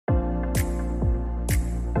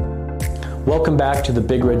Welcome back to the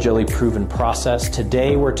Big Red Jelly Proven Process.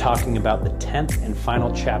 Today we're talking about the 10th and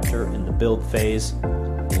final chapter in the build phase,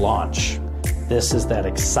 launch. This is that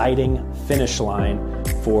exciting finish line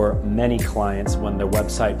for many clients when their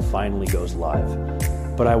website finally goes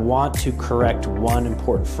live. But I want to correct one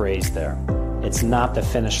important phrase there. It's not the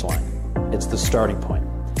finish line, it's the starting point.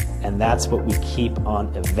 And that's what we keep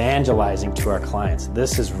on evangelizing to our clients.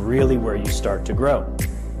 This is really where you start to grow.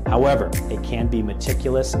 However, it can be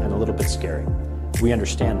meticulous and a little bit scary. We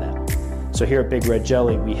understand that. So here at Big Red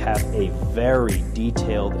Jelly, we have a very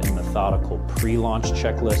detailed and methodical pre-launch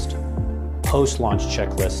checklist, post-launch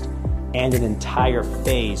checklist, and an entire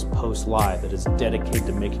phase post-live that is dedicated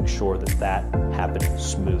to making sure that that happened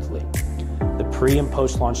smoothly. The pre- and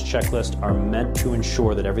post-launch checklist are meant to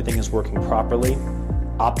ensure that everything is working properly,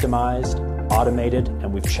 optimized, automated,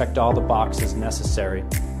 and we've checked all the boxes necessary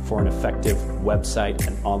for an effective website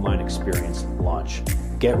and online experience launch.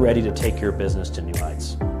 Get ready to take your business to new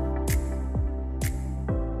heights.